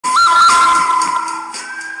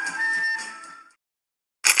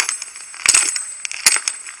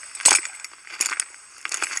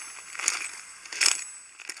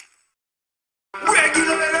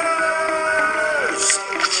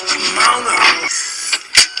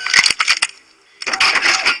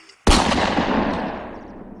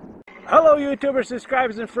Hello YouTubers,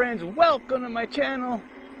 subscribers and friends, welcome to my channel.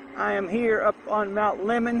 I am here up on Mount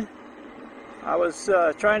Lemon. I was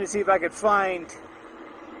trying to see if I could find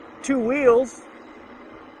two wheels.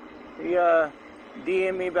 He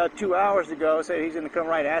DM'd me about 2 hours ago, said he's going to come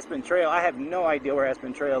ride Aspen Trail. I have no idea where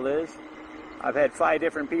Aspen Trail is. I've had 5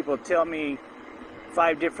 different people tell me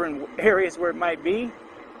 5 different areas where it might be.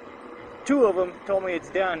 2 of them told me it's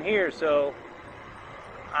down here, so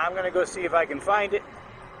I'm going to go see if I can find it.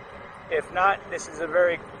 If not, this is a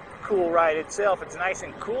very cool ride itself. It's nice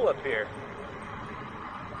and cool up here.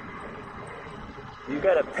 You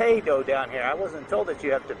got to pay though down here. I wasn't told that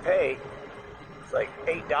you have to pay. It's like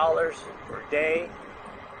 $8 per day.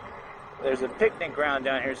 There's a picnic ground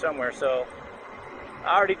down here somewhere, so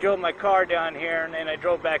I already drove my car down here, and then I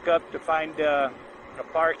drove back up to find a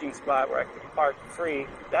parking spot where I could park free.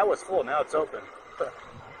 That was full. Now it's open.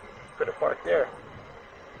 Could have parked there.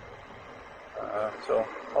 So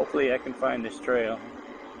hopefully I can find this trail.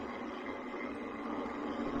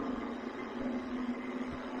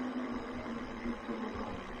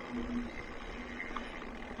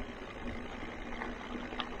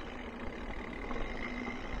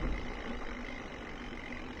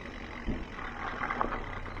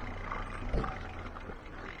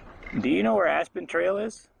 Do you know where Aspen Trail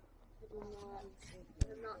is?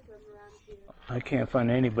 I can't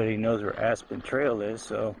find anybody who knows where Aspen Trail is,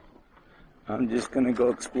 so I'm just going to go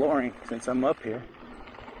exploring since I'm up here.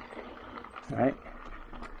 Alright.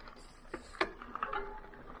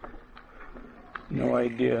 No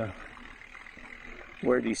idea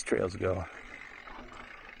where these trails go.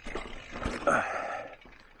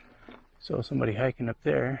 So somebody hiking up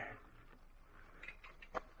there.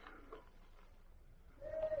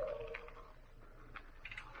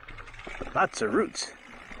 Lots of roots.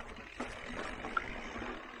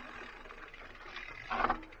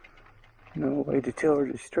 No way to tell where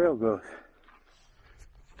this trail goes.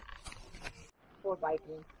 For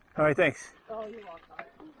biking. All right, thanks. Oh, you're welcome.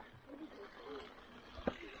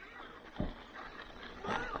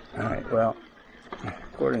 All right, well,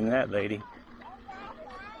 according to that lady,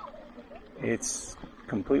 it's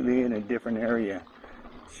completely in a different area.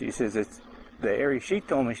 She says it's the area she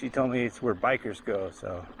told me it's where bikers go,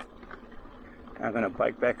 so I'm gonna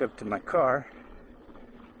bike back up to my car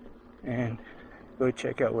and go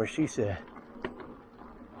check out where she said.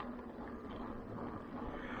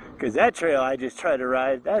 Because that trail I just tried to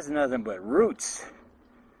ride, that's nothing but roots.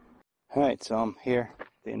 Alright, so I'm here at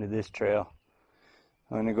the end of this trail.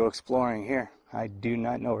 I'm going to go exploring here. I do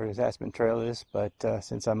not know where this Aspen Trail is, but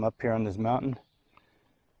since I'm up here on this mountain,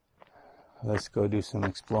 let's go do some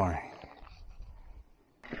exploring.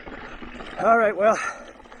 Alright, well,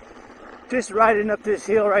 just riding up this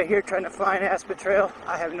hill right here trying to find Aspen Trail.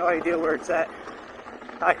 I have no idea where it's at.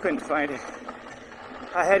 I couldn't find it.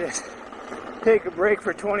 I had to take a break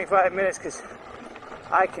for 25 minutes because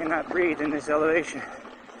I cannot breathe in this elevation.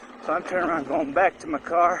 So I'm turning around going back to my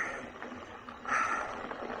car.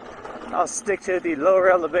 I'll stick to the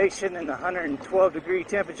lower elevation and the 112-degree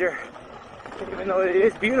temperature, even though it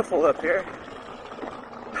is beautiful up here.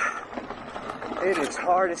 It is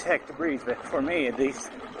hard as heck to breathe, but for me at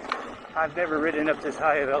least. I've never ridden up this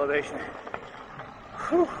high of elevation.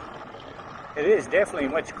 Whew. It is definitely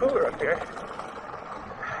much cooler up here.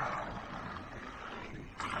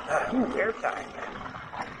 Air time.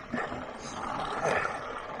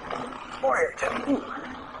 More air time. Ooh.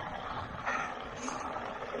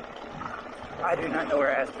 I do not know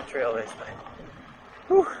where Aspen Trail is, but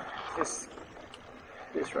whew,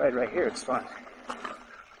 this ride right here is fun.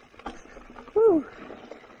 Whew.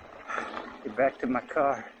 Get back to my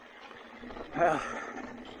car. Well,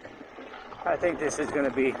 I think this is going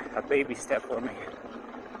to be a baby step for me.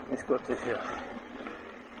 Let's go up this hill.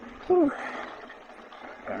 Whew.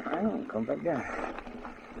 Alright, come back down.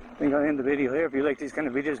 I think I'll end the video here. If you like these kind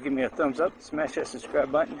of videos, give me a thumbs up, smash that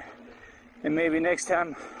subscribe button, and maybe next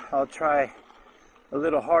time I'll try a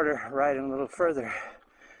little harder, riding a little further.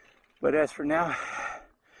 But as for now,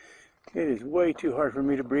 it is way too hard for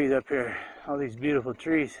me to breathe up here. All these beautiful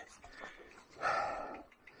trees.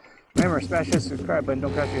 Remember, smash that subscribe button.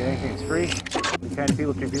 Don't cost you anything. It's free. The kind of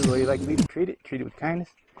people treat people the way you like me to treat it with kindness.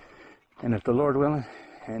 And if the Lord willing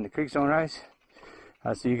and the creeks don't rise,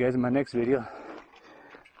 I'll see you guys in my next video.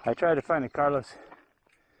 I tried to find a Carlos,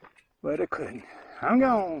 but I couldn't. I'm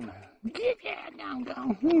gone. Yeah, I'm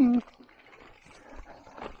gone.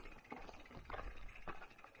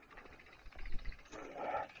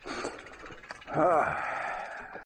 Ah.